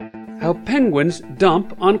How penguins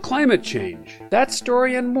dump on climate change. That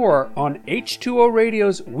story and more on H2O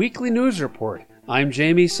Radio's weekly news report. I'm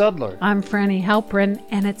Jamie Sudler. I'm Franny Halprin,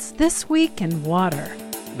 and it's This Week in Water.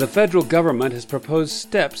 The federal government has proposed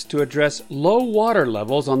steps to address low water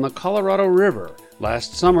levels on the Colorado River.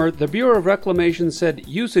 Last summer, the Bureau of Reclamation said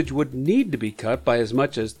usage would need to be cut by as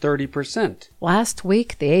much as 30%. Last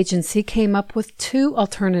week, the agency came up with two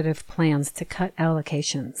alternative plans to cut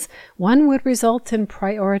allocations. One would result in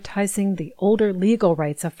prioritizing the older legal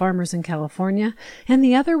rights of farmers in California, and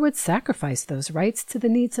the other would sacrifice those rights to the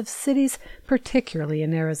needs of cities, particularly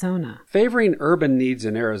in Arizona. Favoring urban needs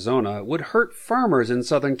in Arizona would hurt farmers in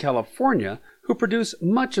Southern California who produce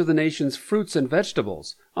much of the nation's fruits and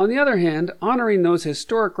vegetables. On the other hand, honoring those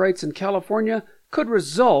historic rights in California could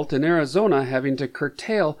result in Arizona having to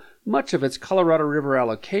curtail much of its Colorado River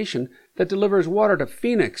allocation that delivers water to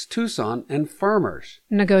Phoenix, Tucson, and farmers.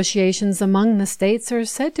 Negotiations among the states are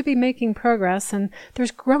said to be making progress, and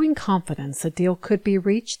there's growing confidence a deal could be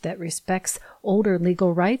reached that respects older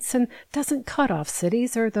legal rights and doesn't cut off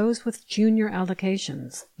cities or those with junior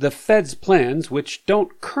allocations. The Fed's plans, which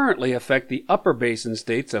don't currently affect the upper basin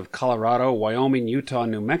states of Colorado, Wyoming, Utah,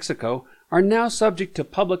 and New Mexico, are now subject to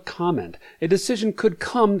public comment. A decision could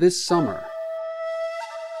come this summer.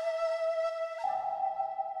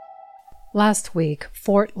 Last week,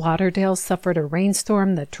 Fort Lauderdale suffered a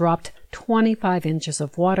rainstorm that dropped 25 inches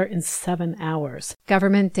of water in 7 hours.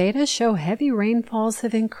 Government data show heavy rainfalls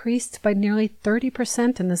have increased by nearly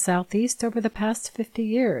 30% in the southeast over the past 50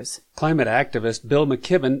 years. Climate activist Bill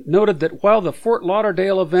McKibben noted that while the Fort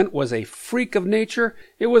Lauderdale event was a freak of nature,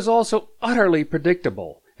 it was also utterly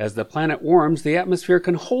predictable. As the planet warms, the atmosphere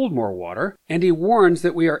can hold more water, and he warns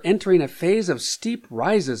that we are entering a phase of steep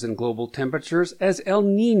rises in global temperatures as El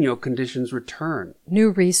Niño conditions return. New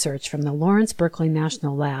research from the Lawrence Berkeley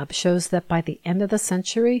National Lab shows that by the end of the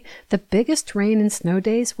century, the biggest rain and snow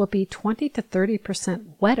days will be 20 to 30%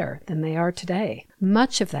 wetter than they are today.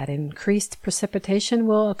 Much of that increased precipitation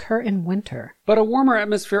will occur in winter. But a warmer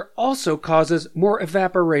atmosphere also causes more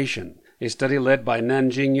evaporation. A study led by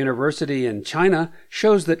Nanjing University in China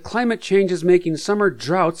shows that climate change is making summer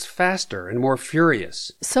droughts faster and more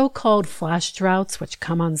furious. So-called flash droughts, which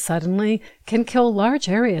come on suddenly, can kill large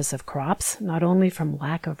areas of crops, not only from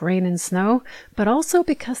lack of rain and snow, but also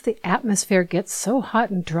because the atmosphere gets so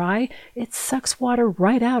hot and dry, it sucks water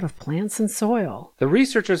right out of plants and soil. The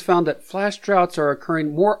researchers found that flash droughts are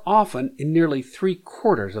occurring more often in nearly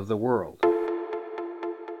 3/4 of the world.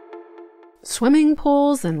 Swimming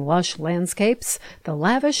pools and lush landscapes, the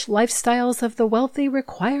lavish lifestyles of the wealthy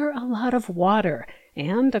require a lot of water,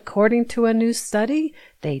 and according to a new study,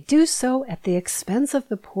 they do so at the expense of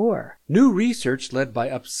the poor. New research led by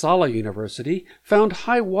Uppsala University found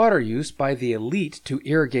high water use by the elite to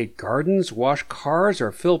irrigate gardens, wash cars,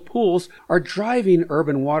 or fill pools are driving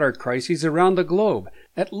urban water crises around the globe,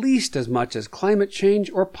 at least as much as climate change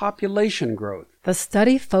or population growth. The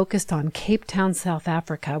study focused on Cape Town, South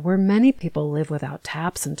Africa, where many people live without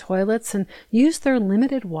taps and toilets and use their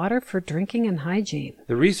limited water for drinking and hygiene.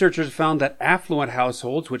 The researchers found that affluent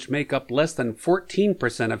households, which make up less than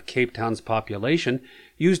 14% of Cape Town's population,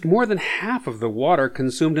 used more than half of the water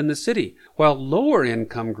consumed in the city, while lower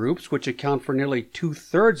income groups, which account for nearly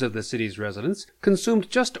 2/3 of the city's residents, consumed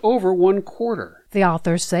just over 1/4. The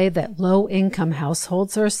authors say that low-income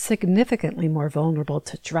households are significantly more vulnerable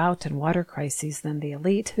to drought and water crises than the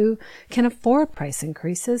elite, who can afford price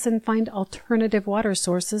increases and find alternative water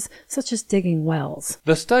sources, such as digging wells.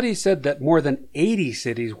 The study said that more than 80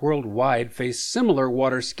 cities worldwide face similar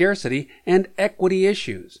water scarcity and equity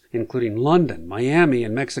issues, including London, Miami,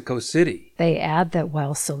 and Mexico City. They add that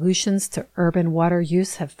while solutions to urban water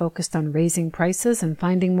use have focused on raising prices and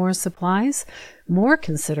finding more supplies, more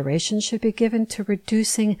consideration should be given to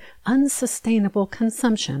reducing unsustainable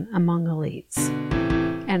consumption among elites.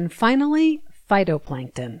 And finally,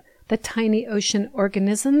 phytoplankton. The tiny ocean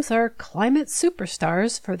organisms are climate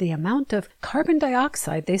superstars for the amount of carbon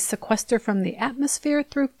dioxide they sequester from the atmosphere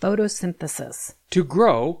through photosynthesis. To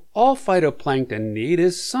grow, all phytoplankton need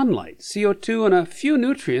is sunlight, CO2, and a few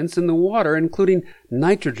nutrients in the water, including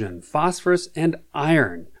nitrogen, phosphorus, and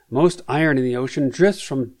iron. Most iron in the ocean drifts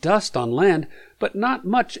from dust on land, but not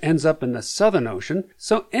much ends up in the Southern Ocean,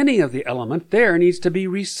 so any of the element there needs to be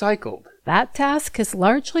recycled. That task has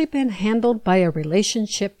largely been handled by a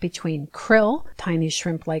relationship between krill, tiny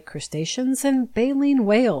shrimp-like crustaceans, and baleen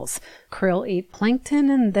whales. Krill eat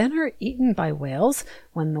plankton and then are eaten by whales.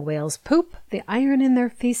 When the whales poop, the iron in their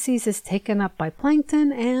feces is taken up by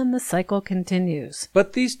plankton and the cycle continues.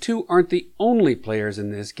 But these two aren't the only players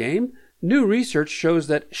in this game. New research shows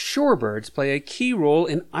that shorebirds play a key role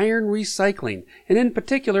in iron recycling, and in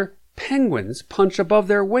particular, penguins punch above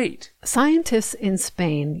their weight. Scientists in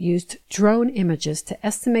Spain used drone images to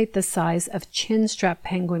estimate the size of chinstrap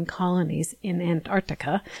penguin colonies in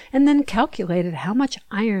Antarctica and then calculated how much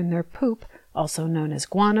iron their poop, also known as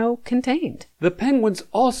guano, contained. The penguins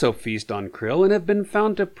also feast on krill and have been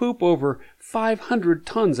found to poop over 500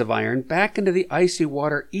 tons of iron back into the icy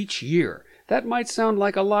water each year. That might sound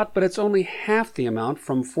like a lot, but it's only half the amount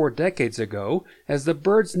from 4 decades ago, as the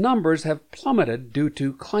birds' numbers have plummeted due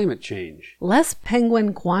to climate change. Less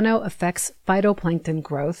penguin guano affects phytoplankton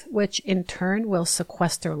growth, which in turn will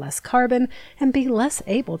sequester less carbon and be less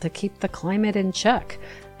able to keep the climate in check.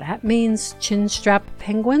 That means chinstrap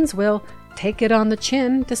penguins will take it on the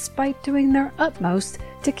chin despite doing their utmost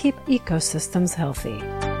to keep ecosystems healthy.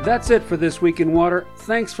 That's it for This Week in Water.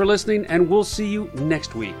 Thanks for listening, and we'll see you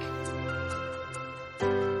next week.